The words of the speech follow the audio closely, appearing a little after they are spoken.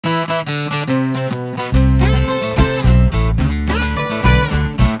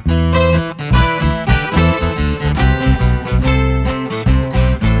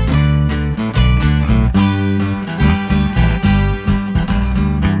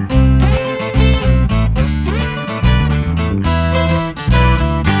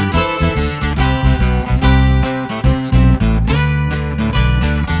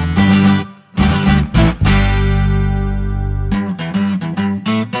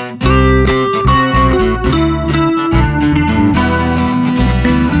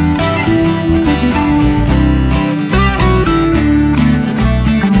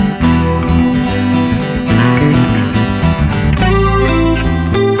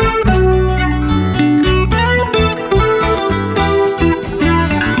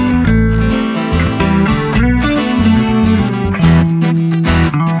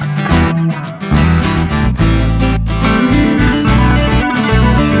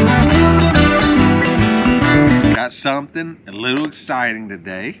got something a little exciting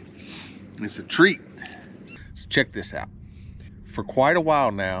today. It's a treat. So check this out. For quite a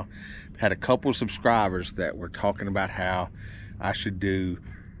while now, I've had a couple of subscribers that were talking about how I should do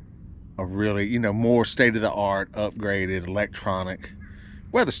a really, you know, more state-of-the-art, upgraded electronic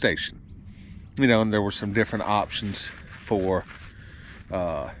weather station. You know, and there were some different options for,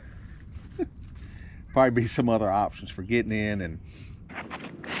 probably be some other options for getting in. And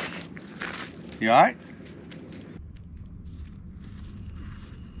you all right?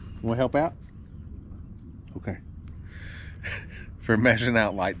 Want to help out? Okay. For measuring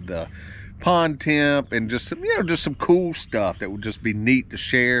out like the pond temp and just some, you know, just some cool stuff that would just be neat to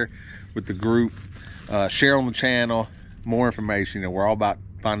share with the group, share on the channel, more information. You know, we're all about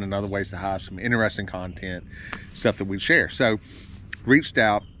finding other ways to have some interesting content, stuff that we share. So reached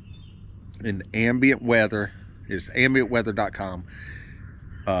out, in ambient weather is ambientweather.com.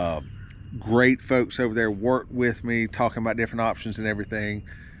 Great folks over there worked with me, talking about different options and everything,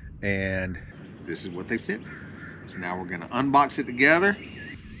 and this is what they sent me. So now we're going to unbox it together.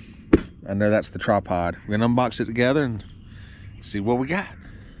 I know that's the tripod. We're going to unbox it together and see what we got.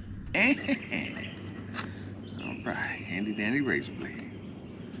 All right, handy dandy razor blade.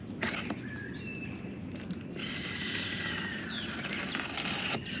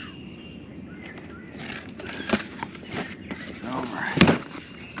 All right.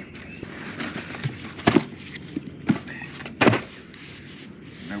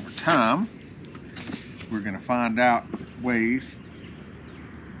 And over time, we're going to find out ways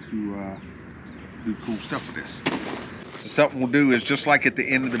to do cool stuff with this. So something we'll do is just like at the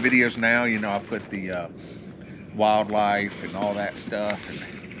end of the videos now, you know, I put the wildlife and all that stuff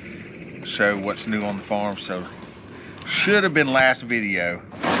and show what's new on the farm. So should have been last video.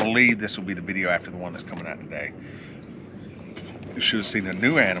 I believe this will be the video after the one that's coming out today. You should have seen a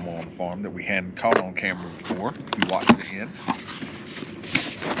new animal on the farm that we hadn't caught on camera before, if you watched the end.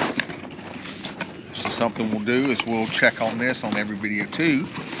 So something we'll do is we'll check on this on every video too,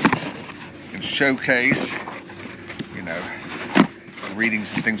 and showcase, you know, the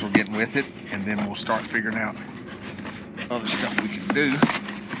readings and things we're getting with it, and then we'll start figuring out other stuff we can do.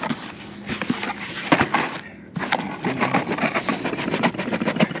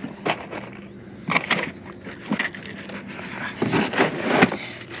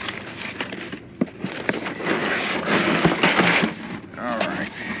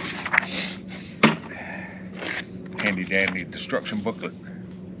 Handy dandy destruction booklet.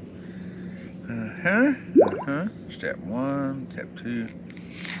 Step 1, step 2,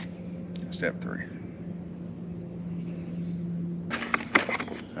 step 3.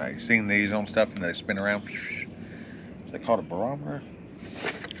 Alright, you've seen these on stuff and they spin around. Is that called a barometer?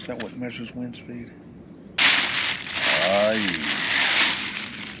 Is that what measures wind speed? Yeah.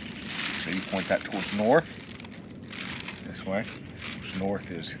 So you point that towards north, this way.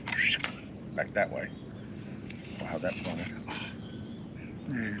 North is back that way. Well, how that's going.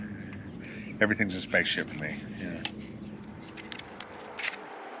 Everything's a spaceship to me. Yeah.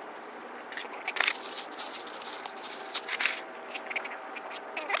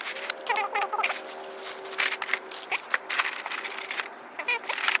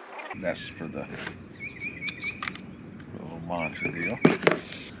 That's for the little monitor deal.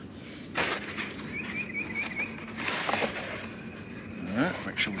 Alright,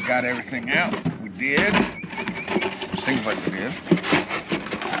 make sure we got everything out. We did. Seems like we did.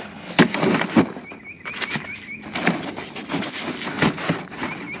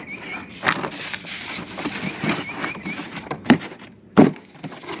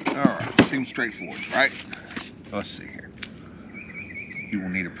 Alright, seems straightforward, right? Let's see here. You will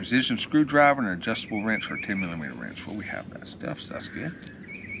need a precision screwdriver and an adjustable wrench or a 10mm wrench. Well, we have that stuff, so that's good.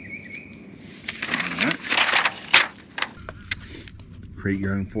 Alright. Create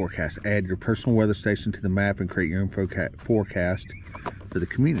your own forecast. Add your personal weather station to the map and create your own forecast for the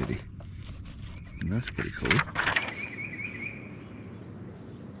community. And that's pretty cool.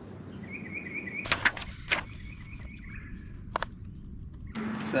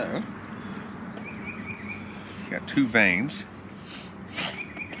 So, got two vanes.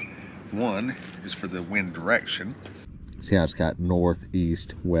 One is for the wind direction. See how it's got north,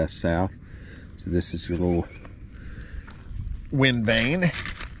 east, west, south. So this is your little wind vane,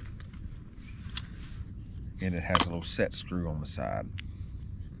 and it has a little set screw on the side,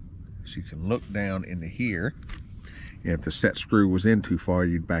 so you can look down into here, and if the set screw was in too far,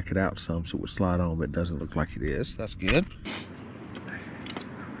 you'd back it out some so it would slide on, but it doesn't look like it is. That's good.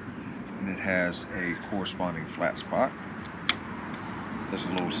 And it has a corresponding flat spot. There's a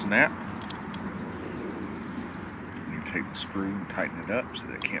little snap. You take the screw and tighten it up so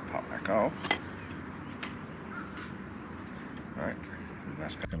that it can't pop back off. Alright,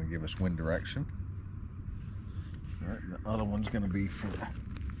 that's going to give us wind direction. Alright, the other one's going to be for the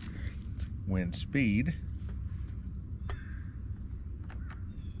wind speed.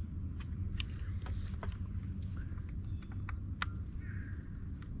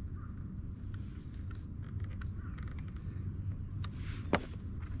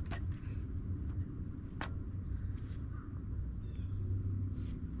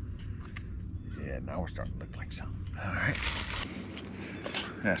 Yeah, now we're starting to look like something. Alright.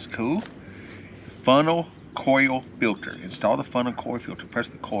 That's cool. Funnel coil filter. Install the funnel coil filter. Press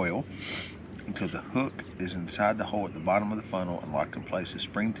the coil until the hook is inside the hole at the bottom of the funnel and locked in place. The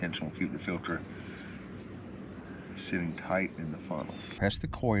spring tension will keep the filter sitting tight in the funnel. Press the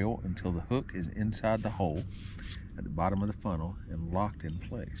coil until the hook is inside the hole at the bottom of the funnel and locked in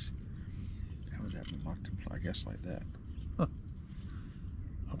place. How would that be locked in place? I guess like that. Huh.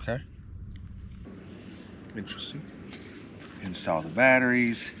 Okay. Interesting. Install the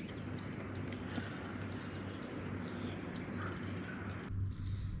batteries.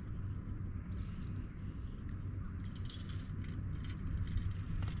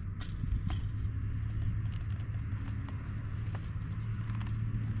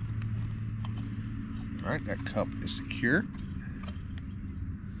 All right, that cup is secure.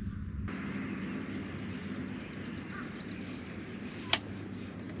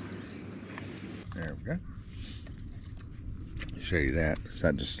 There we go. Show you that. So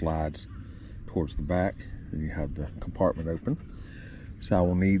that just slides towards the back, and you have the compartment open. So I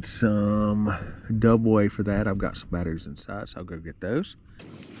will need some double A for that. I've got some batteries inside, so I'll go get those.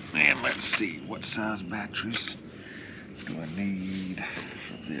 And let's see, what size batteries do I need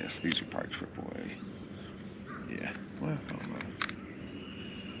for this? These are probably AAA. Yeah, well, I don't know.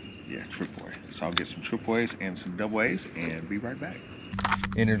 Yeah, AAA. So I'll get some AAAs and some double A's and be right back.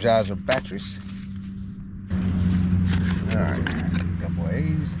 Energizer batteries. All right, double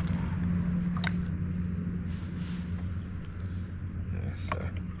A's. So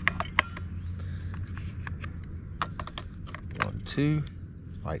 1, 2,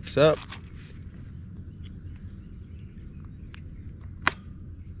 lights up.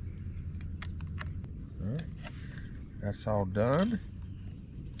 All right, that's all done.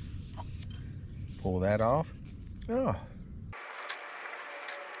 Pull that off. Oh.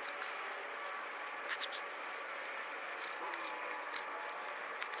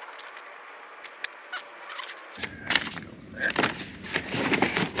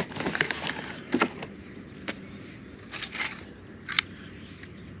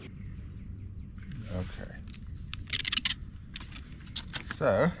 Okay.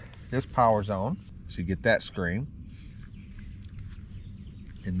 So this power's on. So you get that screen.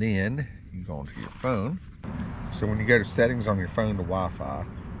 And then you go onto your phone. So when you go to settings on your phone to Wi-Fi,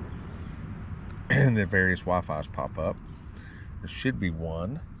 and the various Wi-Fi's pop up, there should be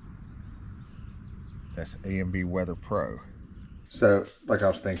one. That's AMB Weather Pro. So like I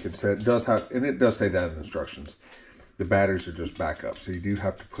was thinking, so it does have, and it does say that in the instructions, the batteries are just backup. So you do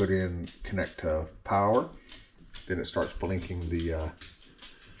have to put in connect to power. Then it starts blinking the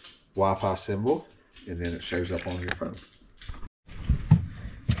Wi-Fi symbol, and then it shows up on your phone.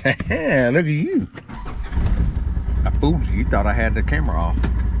 Look at you. I fooled you. You thought I had the camera off.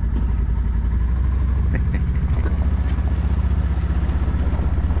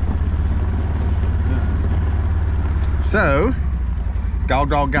 So,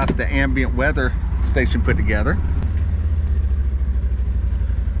 Dog got the ambient weather station put together.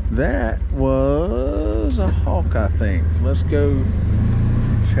 That was a hawk, I think. Let's go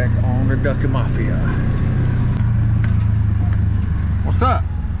check on the Ducky Mafia. What's up?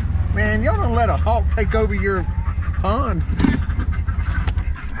 Man, y'all don't let a hawk take over your pond.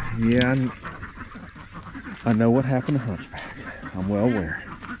 Yeah, I know what happened to Hunchback. I'm well aware.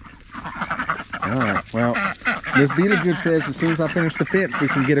 All right, well, this Beetle Good says as soon as I finish the fence, we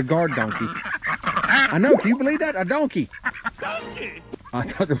can get a guard donkey. I know, can you believe that? A donkey. Donkey? I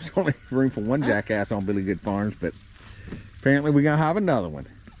thought there was only room for one jackass on Billy Good Farms, but apparently we're gonna have another one.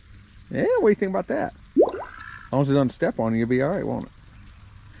 Yeah, what do you think about that? As long as it doesn't step on you, you'll be all right, won't it?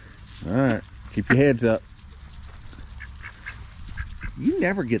 All right, keep your heads up. You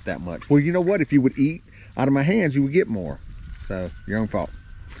never get that much. Well, you know what? If you would eat out of my hands, you would get more. So, your own fault.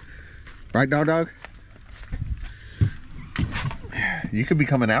 Right, dog? You could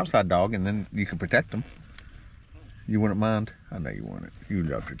become an outside dog, and then you could protect them. You wouldn't mind? I know you wouldn't. You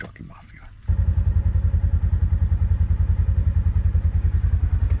love the Ducky Mafia.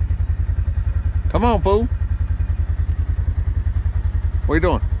 Come on, fool. What are you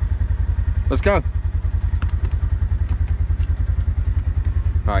doing? Let's go.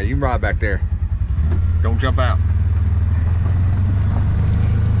 All right, you can ride back there. Don't jump out.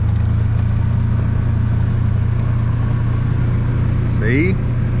 See,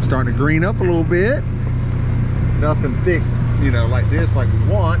 starting to green up a little bit. Nothing thick, you know, like this, like we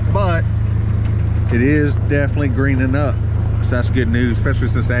want, but it is definitely greening up. So that's good news, especially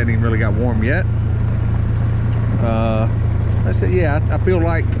since it hadn't even really got warm yet. I said, yeah, I feel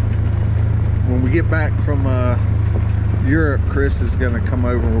like when we get back from Europe, Chris is gonna come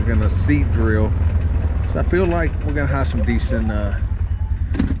over and we're gonna seed drill. So I feel like we're gonna have some decent,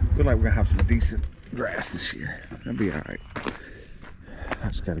 grass this year. That'll be all right. I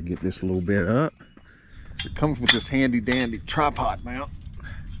just gotta get this a little bit up. It comes with this handy dandy tripod mount.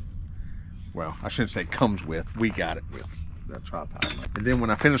 Well, I shouldn't say comes with, we got it with that tripod mount. And then when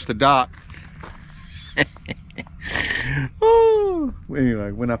I finish the dock, oh,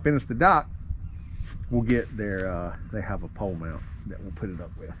 anyway, when I finish the dock, we'll get their, they have a pole mount that we'll put it up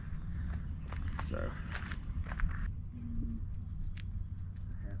with. So.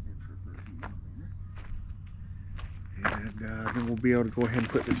 And then we'll be able to go ahead and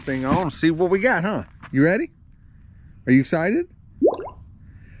put this thing on and see what we got, huh? You ready? Are you excited?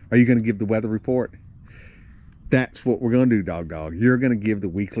 Are you going to give the weather report? That's what we're going to do, dog. You're going to give the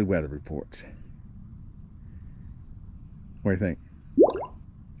weekly weather reports. What do you think?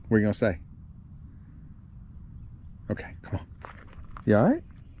 What are you going to say? Okay, come on. You all right?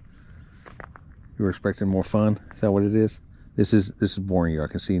 You were expecting more fun? Is that what it is? This is boring you. I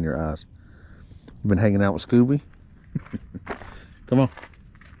can see in your eyes. You've been hanging out with Scooby? Come on.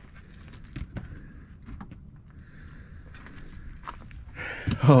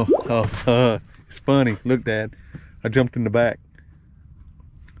 It's funny. Look, Dad, I jumped in the back.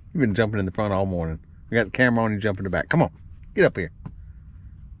 You've been jumping in the front all morning. We got the camera on, you jump in the back. Come on, get up here.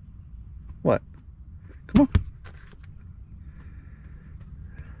 What? Come on.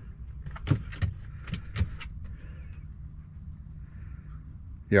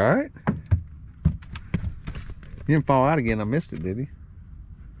 You all right? You didn't fall out again. I missed it, did he?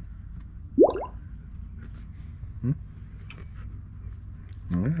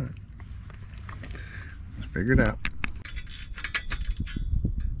 All right. Let's figure it out.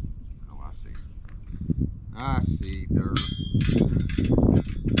 Oh, I see. I see there.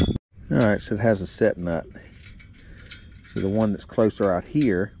 All right, so it has a set nut. So the one that's closer out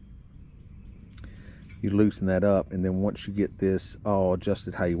here, you loosen that up, and then once you get this all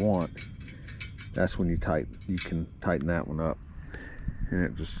adjusted how you want, that's when you can tighten that one up,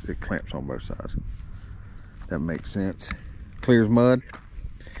 and it clamps on both sides. That makes sense. Clear as mud.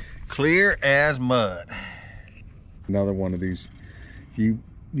 Clear as mud. Another one of these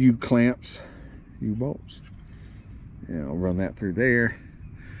U-clamps, U-bolts. Yeah, I'll run that through there.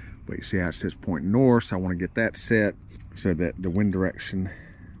 But you see how it says point north, so I want to get that set so that the wind direction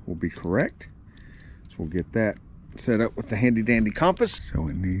will be correct. So we'll get that set up with the handy dandy compass. So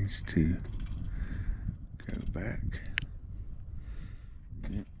it needs to go back.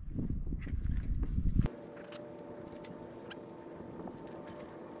 Yep.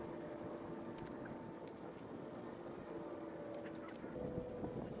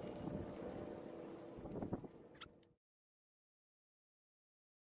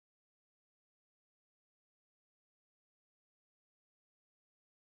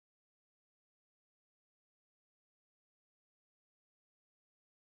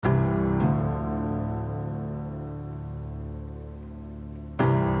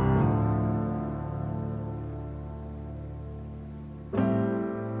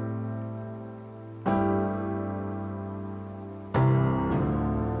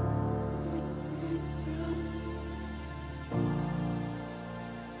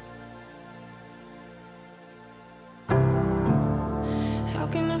 How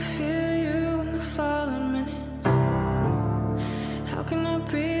can I feel you in the falling minutes? How can I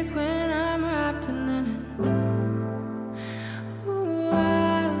breathe when I'm wrapped in linen? Ooh,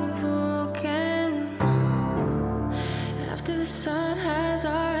 I've woken after the sun has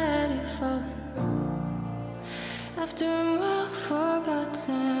already fallen, after I'm well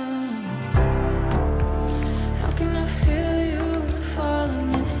forgotten. How can I feel you in the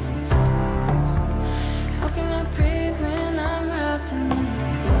falling minutes? How can I breathe when I'm wrapped in linen?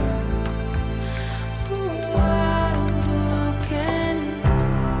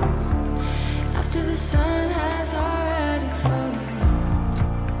 The sun has already fallen,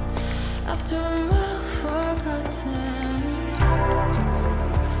 after I'm well forgotten.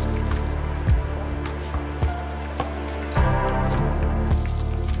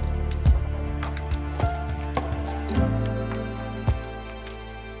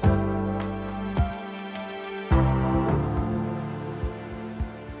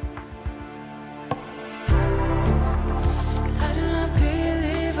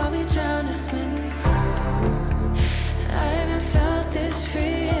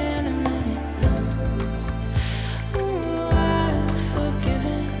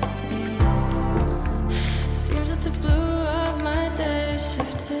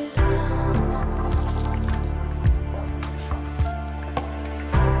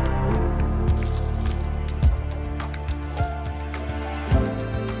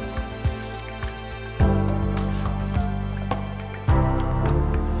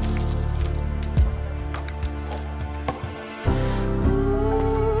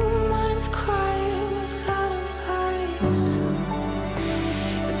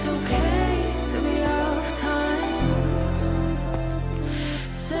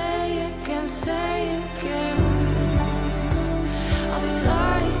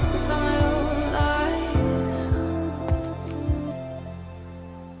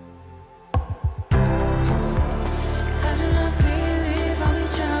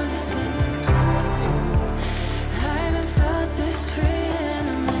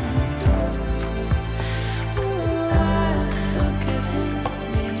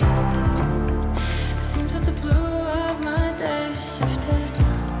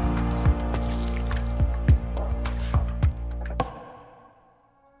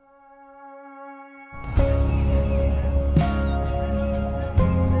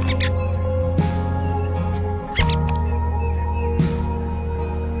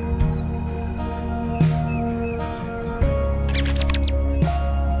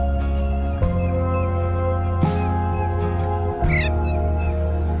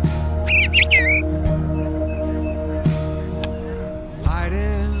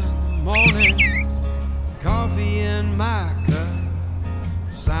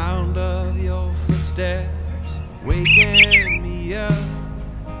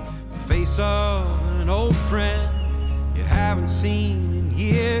 face of an old friend you haven't seen in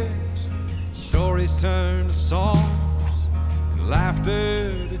years. Stories turn to songs and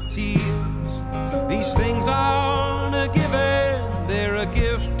laughter to tears. These things aren't a given, they're a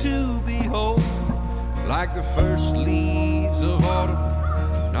gift to behold. Like the first leaves of autumn,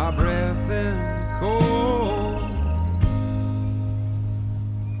 and our breath in the cold.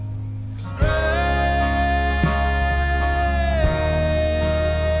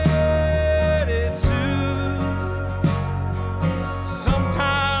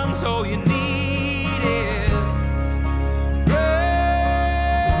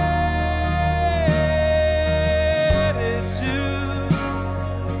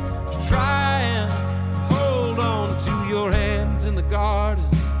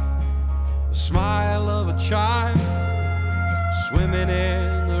 Child swimming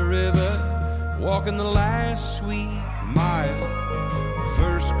in the river, walking the last sweet mile.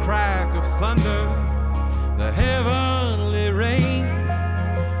 First crack of thunder, the heavenly rain.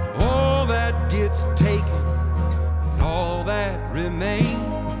 All that gets taken, and all that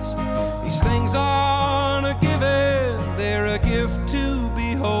remains. These things aren't a given, they're a gift to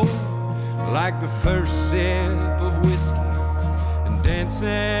behold. Like the first sip of whiskey and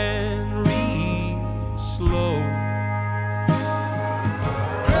dancing slow.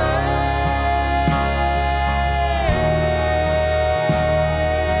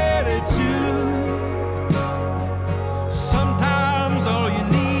 Gratitude. Sometimes all you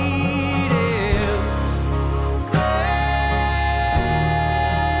need is gratitude.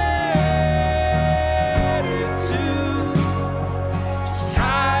 Just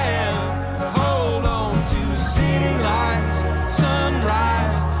try and hold on to city lights,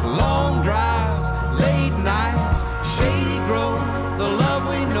 sunrise, long drives, late nights, shady growth, the love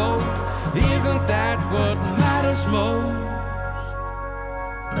we know. Isn't that what matters most?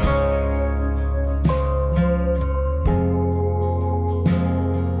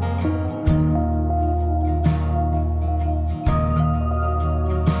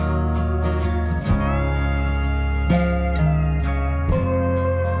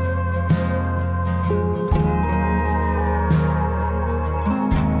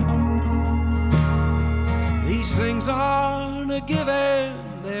 These things aren't a given,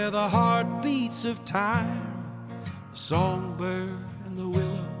 they're the heartbeats of time. A songbird